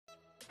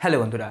Hello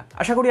বন্ধুরা,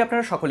 আশা করি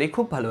আপনারা সকলেই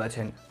খুব ভালো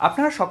আছেন।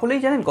 আপনারা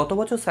সকলেই জানেন গত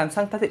বছর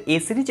স্যামসাং তাদের এ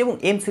সিরিজ এবং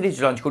এম সিরিজ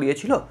লঞ্চ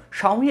করিয়েছিল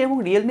শাওমি এবং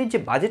রিয়েলমির যে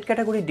বাজেট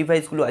ক্যাটাগরির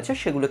ডিভাইসগুলো আছে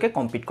সেগুলোকে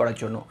কম্পিট করার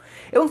জন্য।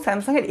 এবং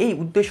স্যামসাংয়ের এই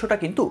উদ্দেশ্যটা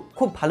কিন্তু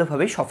খুব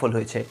ভালোভাবেই সফল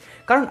হয়েছে,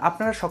 কারণ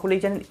আপনারা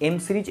সকলেই জানেন এম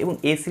সিরিজ এবং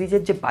এ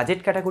সিরিজের যে বাজেট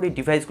ক্যাটাগরির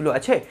ডিভাইসগুলো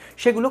আছে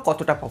সেগুলো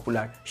কতটা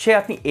পপুলার। সে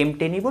আপনি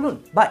M10ই বলুন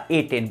বা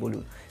A10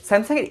 বলুন।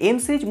 স্যামসাংয়ের এম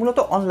সিরিজ মূলত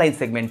অনলাইন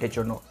সেগমেন্টের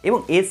জন্য এবং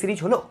এ সিরিজ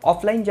হলো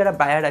অফলাইন যারা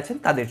বায়ার আছেন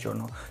তাদের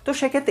জন্য। তো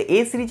সেক্ষেত্রে এ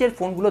সিরিজের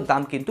ফোনগুলোর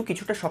দাম কিন্তু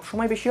কিছুটা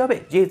সবসময় বেশি হবে,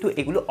 যেহেতু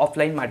এগুলো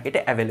অফলাইন মার্কেটে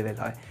অ্যাভেলেবেল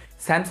হয়।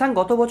 স্যামসাং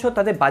গত বছর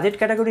তাদের বাজেট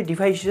ক্যাটাগরি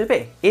ডিভাইস হিসেবে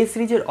এ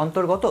সিরিজের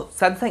অন্তর্গত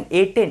স্যামসাং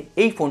A10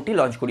 এই ফোনটি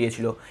লঞ্চ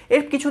করিয়েছিল।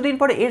 এর কিছুদিন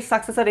পরে এর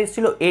সাকসেসর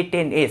এসেছিল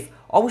A10s।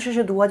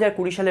 অবশেষে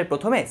 2020 সালের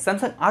প্রথমে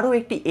স্যামসাং আরও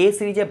একটি এ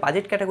সিরিজের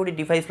বাজেট ক্যাটাগরি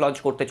ডিভাইস লঞ্চ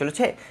করতে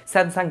চলেছে,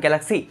 স্যামসাং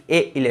গ্যালাক্সি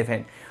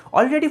A11।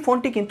 অলরেডি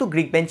ফোনটি কিন্তু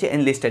গ্রিক বেঞ্চে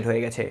এনলিস্টেড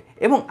হয়ে গেছে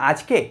এবং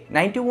আজকে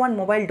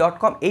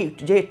 91mobile.com এই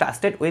যে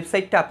ট্রাস্টেড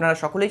ওয়েবসাইটটা আপনারা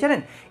সকলেই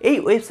জানেন, এই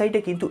ওয়েবসাইটে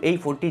কিন্তু এই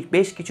ফোনটির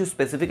বেশ কিছু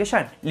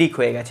স্পেসিফিকেশান লিক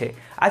হয়ে গেছে।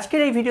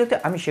 আজকের এই ভিডিওতে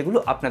আমি সেগুলো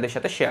আপনাদের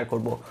সাথে শেয়ার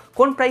করব।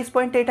 কোন প্রাইস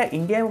পয়েন্টে এটা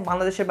ইন্ডিয়া এবং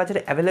বাংলাদেশের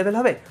বাজারে অ্যাভেলেবেল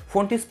হবে,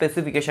 ফোনটির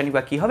স্পেসিফিকেশানই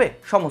বা কী হবে,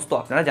 সমস্ত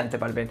আপনারা জানতে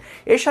পারবেন।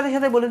 এর সাথে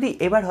সাথে বলে দিই,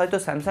 এবার হয়তো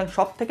স্যামসাং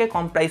সব থেকে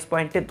কম প্রাইস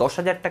পয়েন্টে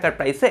 10,000 টাকার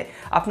প্রাইসে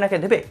আপনাকে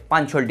দেবে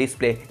 5 হোল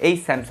ডিসপ্লে এই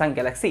স্যামসাং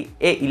গ্যালাক্সি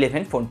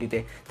A11 ফোনটিতে।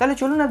 তাহলে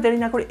চলুন আর দেরি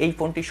না করে এই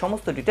ফোনটির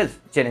সমস্ত ডিটেলস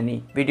জেনে নিই।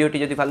 ভিডিওটি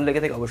যদি ভালো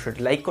লেগে থাকে অবশ্যই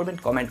লাইক করবেন,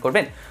 কমেন্ট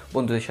করবেন,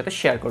 বন্ধুদের সাথে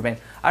শেয়ার করবেন।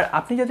 আর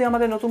আপনি যদি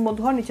আমাদের নতুন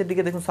বন্ধু হন, নিচের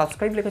দিকে দেখুন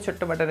সাবস্ক্রাইব লেখা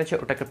ছোট্ট বাটন আছে,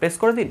 ওটাকে প্রেস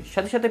করে দিন।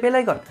 সাথে সাথে বেল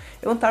আইকন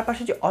এবং তার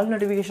পাশে যে অল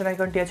নোটিফিকেশন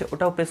আইকনটি আছে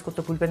ওটাও প্রেস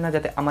করতে ভুলবেন না,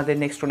 যাতে আমাদের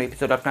নেক্সট কোনো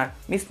এপিসোড আপনার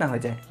মিস না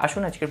হয়ে যায়।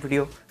 আসুন আজকের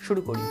ভিডিও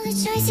শুরু করি।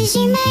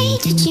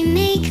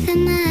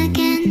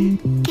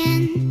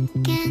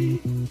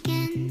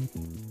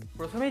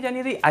 প্রথমেই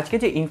জানিয়ে দিই, আজকে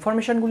যে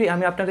ইনফরমেশনগুলি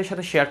আমি আপনাদের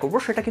সাথে শেয়ার করব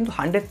সেটা কিন্তু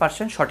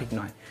 100% সঠিক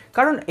নয়,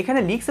 কারণ এখানে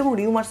লিক্স এবং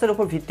রিউমার্সের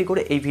উপর ভিত্তি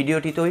করে এই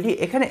ভিডিওটি তৈরি।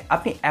 এখানে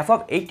আপনি অ্যাভাব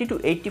 80 to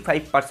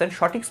 85%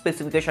 সঠিক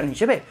স্পেসিফিকেশন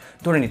হিসেবে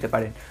ধরে নিতে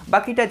পারেন।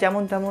 বাকিটা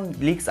যেমন তেমন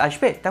লিক্স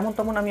আসবে তেমন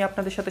তেমন আমি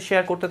আপনাদের সাথে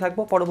শেয়ার করতে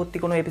থাকবো পরবর্তী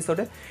কোনো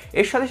এপিসোডে।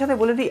 এর সাথে সাথে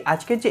বলে দিই,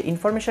 আজকের যে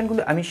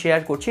ইনফরমেশনগুলো আমি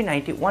শেয়ার করছি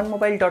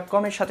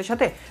 91mobile.com এর সাথে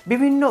সাথে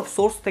বিভিন্ন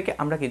সোর্স থেকে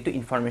আমরা কিন্তু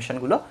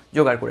ইনফরমেশনগুলো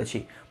জোগাড় করেছি।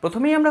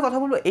 প্রথমেই আমরা কথা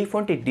বলবো এই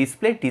ফোনটির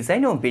ডিসপ্লে,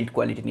 ডিজাইন এবং বিল্ড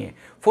কোয়ালিটি নিয়ে।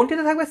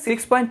 ফোনটিতে থাকবে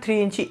 6.3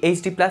 ইঞ্চি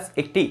HD+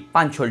 একটি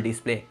 5 হোল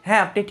ডিসপ্লে।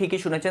 হ্যাঁ, আপনি ঠিকই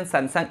শুনেছেন,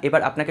 স্যামসাং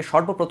এবার আপনাকে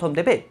সর্বপ্রথম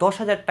দেবে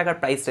 10,000 টাকার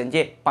প্রাইস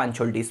রেঞ্জে 5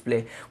 হোল ডিসপ্লে।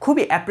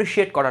 খুবই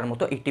অ্যাপ্রিসিয়েট করার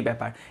মতো একটি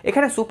ব্যাপার।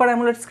 এখানে সুপার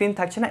অ্যামোলেড স্ক্রিন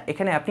থাকছে না,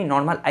 এখানে আপনি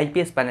নর্মাল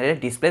IPS প্যানেলের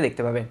ডিসপ্লে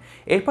দেখতে পাবেন।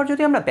 এরপর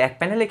যদি আমরা ব্যাক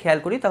প্যানেলে খেয়াল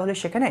করি, তাহলে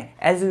সেখানে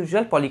অ্যাজ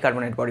ইউজুয়াল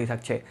পলিকার্বনেট বডি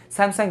থাকছে,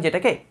 স্যামসাং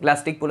যেটাকে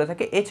গ্লাস্টিক বলে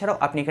থাকে। এছাড়াও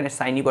আপনি এখানে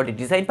সাইনি বডি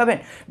ডিজাইন পাবেন।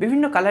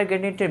 বিভিন্ন কালার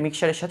গ্রেডিয়েন্টের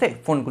মিক্সচারের সাথে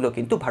ফোনগুলো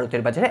কিন্তু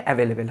ভারতের বাজারে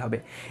অ্যাভেলেবেল হবে।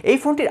 এই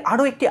ফোনটির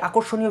আরও একটি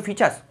আকর্ষণীয়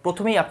ফিচার্স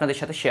প্রথমেই আপনাদের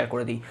সাথে শেয়ার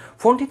করে দিই।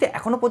 ফোনটিতে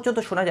এখনও পর্যন্ত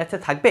শোনা যাচ্ছে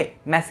থাকবে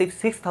ম্যাসিভ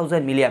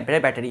 6000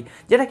 মিলিঅ্যাম্পিয়ারের ব্যাটারি,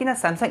 যেটা কিনা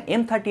স্যামসাং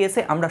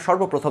M30s-এ আমরা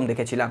সর্বপ্রথম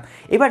দেখেছিলাম।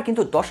 এবার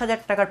কিন্তু 10,000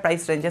 টাকার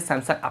প্রাইস রেঞ্জে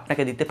স্যামসাং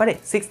আপনাকে দিতে পারে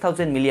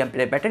 6000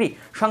 মিলিঅ্যাম্পিয়ারের ব্যাটারি,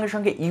 সঙ্গে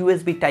সঙ্গে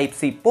USB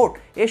Type-C পোর্ট,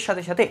 এর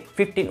সাথে সাথে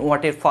 15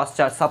 ওয়াটের ফাস্ট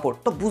চার্জ সাপোর্ট।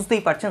 তো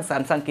বুঝতেই পারছেন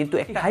স্যামসাং কিন্তু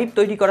একটা হাইপ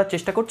তৈরি করার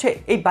চেষ্টা করছে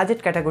এই বাজেট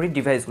ক্যাটাগরির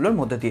ডিভাইসগুলোর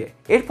মধ্যে দিয়ে।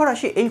 এরপর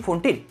আসি এই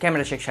ফোনটির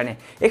ক্যামেরা সেকশনে।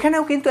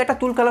 এখানেও কিন্তু একটা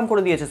তুলকালাম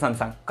করে দিয়েছে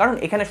স্যামসাং, কারণ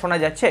এখানে শোনা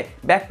যাচ্ছে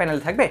ব্যাক প্যানেল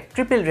থাকবে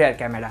ট্রিপল রেয়ার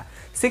ক্যামেরা,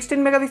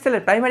 16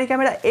 মেগাপিক্সেলের প্রাইমারি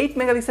ক্যামেরা, 8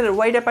 মেগাপিক্সেলের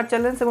ওয়াইড অ্যাপারচার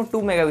লেন্স এবং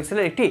 2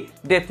 মেগাপিক্সেলের একটি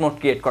ডেপথ মোড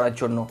ক্রিয়েট করার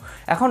জন্য।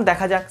 এখন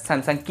দেখা যাক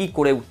স্যামসাং কি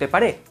করে উঠতে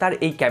পারে তার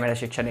এই ক্যামেরা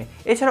সেকশনে।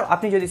 এছাড়াও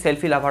আপনি যদি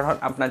সেলফি লাভার হন,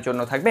 আপনার জন্য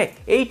থাকবে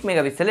 8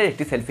 মেগাপিক্সেলের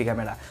একটি সেলফি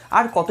ক্যামেরা।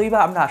 আর কতই বা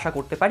আমরা আশা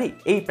করতে পারি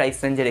এই প্রাইস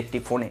রেঞ্জের একটি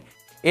ফোনে।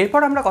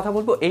 এরপর আমরা কথা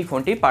বলবো এই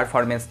ফোনটির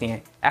পারফরমেন্স নিয়ে।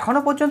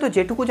 এখনও পর্যন্ত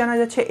যেটুকু জানা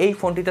যাচ্ছে এই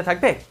ফোনটিতে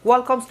থাকবে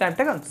কোয়ালকম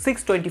স্ন্যাপড্রাগন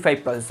 625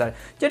 প্রসেসর,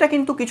 যেটা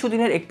কিন্তু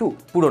কিছুদিনের একটু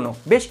পুরনো,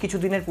 বেশ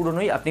কিছুদিনের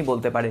পুরনোই আপনি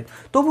বলতে পারেন।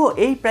 তবুও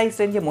এই প্রাইস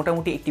রেঞ্জে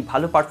মোটামুটি একটি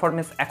ভালো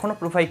পারফরমেন্স এখনও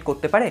প্রোভাইড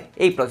করতে পারে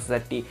এই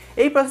প্রসেসরটি।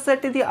 এই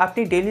প্রসেসরটি দিয়ে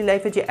আপনি ডেইলি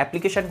লাইফে যে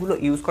অ্যাপ্লিকেশনগুলো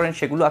ইউজ করেন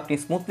সেগুলো আপনি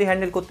স্মুথলি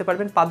হ্যান্ডেল করতে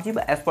পারবেন। পাবজি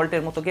বা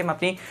অ্যাসফল্টের মতো গেম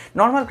আপনি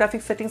নর্মাল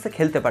গ্রাফিক্স সেটিংসে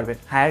খেলতে পারবেন।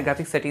 হায়ার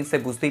গ্রাফিক্স সেটিংসে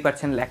বুঝতেই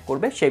পারছেন ল্যাগ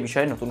করবে, সেই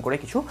বিষয়ে নতুন করে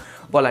কিছু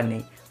বলার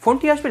নেই।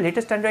 ফোনটি আসবে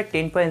লেটেস্ট অ্যান্ড্রয়েড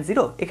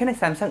 10.0, এখানে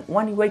স্যামসাং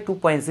One UI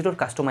 2.0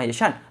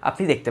 কাস্টমাইজেশন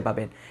আপনি দেখতে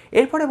পাবেন।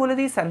 এরপরে বলে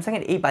দিই,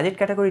 স্যামসাংয়ের এই বাজেট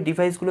ক্যাটাগরি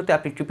ডিভাইসগুলোতে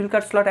আপনি ট্রিপল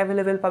কার্ড স্লট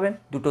অ্যাভেলেবেল পাবেন,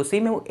 দুটো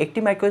সিম এবং একটি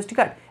microSD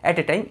card at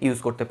a time use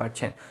করতে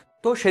পারছেন।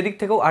 তো সেদিক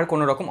থেকেও আর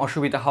কোনো রকম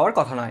অসুবিধা হওয়ার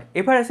কথা নয়।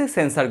 এবার আসি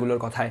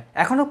সেন্সারগুলোর কথায়।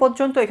 এখনও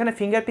পর্যন্ত এখানে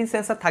ফিঙ্গারপ্রিন্ট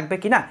সেন্সার থাকবে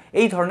কিনা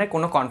এই ধরনের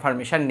কোনো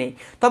কনফার্মেশন নেই,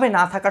 তবে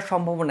না থাকার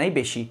সম্ভাবনাই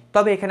বেশি।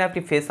 তবে এখানে আপনি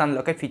ফেস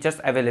আনলকের ফিচার্স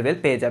অ্যাভেলেবেল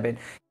পেয়ে যাবেন।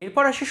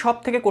 এরপর আসি সব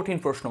থেকে কঠিন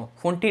প্রশ্ন,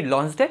 ফোনটির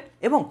লঞ্চ ডেট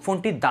এবং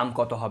ফোনটির দাম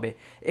কত হবে।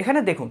 এখানে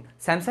দেখুন,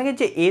 স্যামসাংয়ের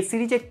যে এ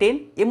সিরিজের 10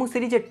 এবং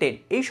সিরিজের 10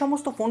 এই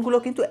সমস্ত ফোনগুলো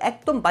কিন্তু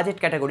একদম বাজেট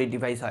ক্যাটাগরির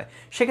ডিভাইস হয়,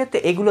 সেক্ষেত্রে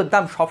এগুলোর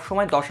দাম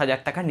সবসময় 10,000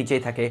 টাকার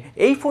নিচেই থাকে।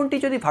 এই ফোনটি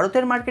যদি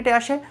ভারতের মার্কেটে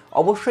আসে,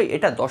 অবশ্যই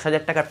এটা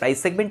 10,000 টাকার প্রাইস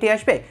প্রাইস সেগমেন্টে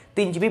আসবে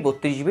 3GB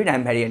 32GB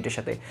র্যাম ভ্যারিয়েন্টের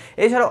সাথে।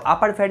 এছাড়াও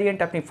আপার ভ্যারিয়েন্ট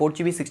আপনি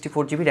 4GB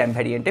 64GB র্যাম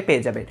ভ্যারিয়েন্টে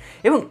পেয়ে যাবেন।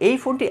 এবং এই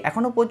ফোনটি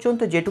এখনও পর্যন্ত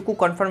যেটুকু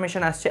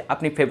কনফার্মেশন আসছে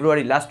আপনি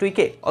ফেব্রুয়ারি লাস্ট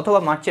উইকে অথবা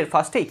মার্চের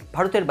ফার্স্টেই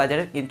ভারতের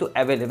বাজারে কিন্তু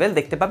অ্যাভেলেবেল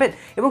দেখতে পাবেন,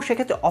 এবং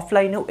সেক্ষেত্রে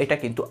অফলাইনেও এটা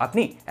কিন্তু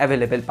আপনি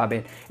অ্যাভেলেবেল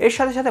পাবেন। এর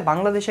সাথে সাথে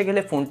বাংলাদেশে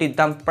গেলে ফোনটির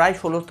দাম প্রায়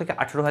 16 থেকে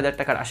 18,000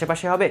 টাকার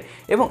আশেপাশে হবে,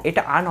 এবং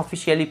এটা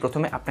আনঅফিসিয়ালি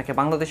প্রথমে আপনাকে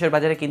বাংলাদেশের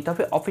বাজারে কিনতে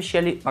হবে।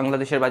 অফিসিয়ালি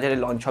বাংলাদেশের বাজারে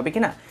লঞ্চ হবে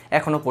কিনা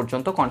এখনও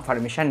পর্যন্ত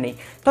কনফার্মেশন নেই।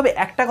 তবে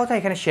একটা কথা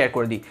এখানে শেয়ার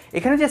করে দিই,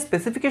 এখানে যে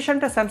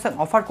স্পেসিফিকেশনটা স্যামসাং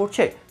অফার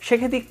করছে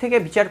সেদিক থেকে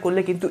বিচার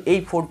করলে কিন্তু এই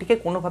ফোনটিকে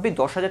কোনোভাবেই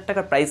 10,000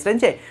 টাকার প্রাইস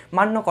রেঞ্জে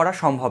মান্য করা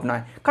সম্ভব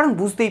নয়। কারণ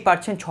বুঝতেই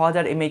পারছেন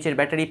 6000 mAh এর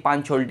battery,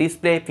 5 whole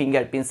display,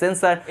 fingerprint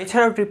sensor,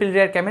 এছাড়াও ট্রিপল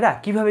রিয়ার ক্যামেরা,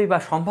 কীভাবেই বা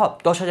সম্ভব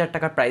 10,000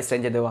 টাকার প্রাইস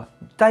রেঞ্জে দেওয়া।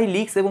 তাই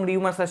লিক্স এবং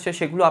রিউমার্স আসছে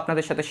সেগুলো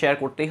আপনাদের সাথে শেয়ার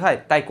করতেই হয়,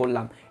 তাই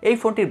করলাম। এই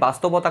ফোনটির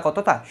বাস্তবতা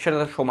কতটা সেটা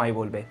তো সময়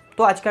বলবে।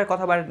 তো আজকের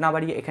কথা না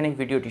বাড়িয়ে এখানে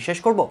ভিডিওটি শেষ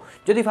করব।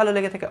 যদি ভালো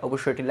লেগে থাকে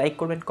অবশ্যই এটি লাইক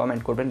করবেন,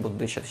 কমেন্ট করবেন,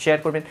 বন্ধুদের সাথে শেয়ার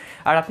করবেন।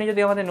 আর আপনি যদি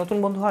আমাদের নতুন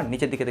বন্ধু হন,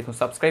 নিচের দিকে দেখুন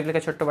সাবস্ক্রাইব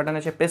লেখা ছোট্ট বাটন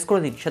আছে, প্রেস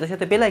করে দিন, সাথে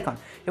সাথে বেল আইকন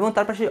এবং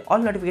তার পাশে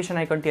অল নোটিফিকেশন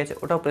আইকনটি আছে,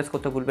 ওটাও প্রেস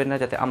করতে ভুলবেন না,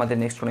 যাতে আমাদের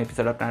নেক্সট কোনো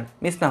এপিসোড আপনার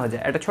মিস না হয়ে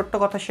যায়। একটা ছোট্ট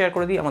কথা শেয়ার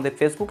করে দিই, আমাদের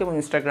ফেসবুক এবং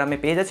ইনস্টাগ্রামে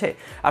পেজ আছে,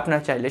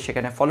 আপনারা চাইলে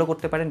সেখানে ফলো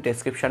করতে পারেন।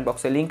 ডেসক্রিপশন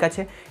বক্সে লিঙ্ক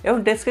আছে, এবং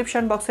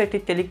ডেসক্রিপশন বক্সে একটি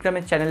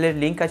টেলিগ্রামের চ্যানেলের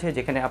লিঙ্ক আছে,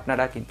 যেখানে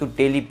আপনারা কিন্তু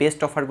ডেইলি বেস্ট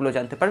অফারগুলো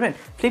জানতে পারবেন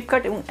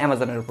ফ্লিপকার্ট এবং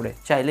অ্যামাজনের উপরে।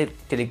 চাইলে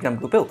টেলিগ্রাম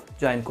গ্রুপেও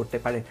জয়েন করতে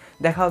পারেন।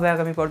 দেখা হবে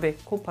আগামী পর্বে,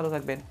 খুব ভালো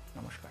থাকবেন।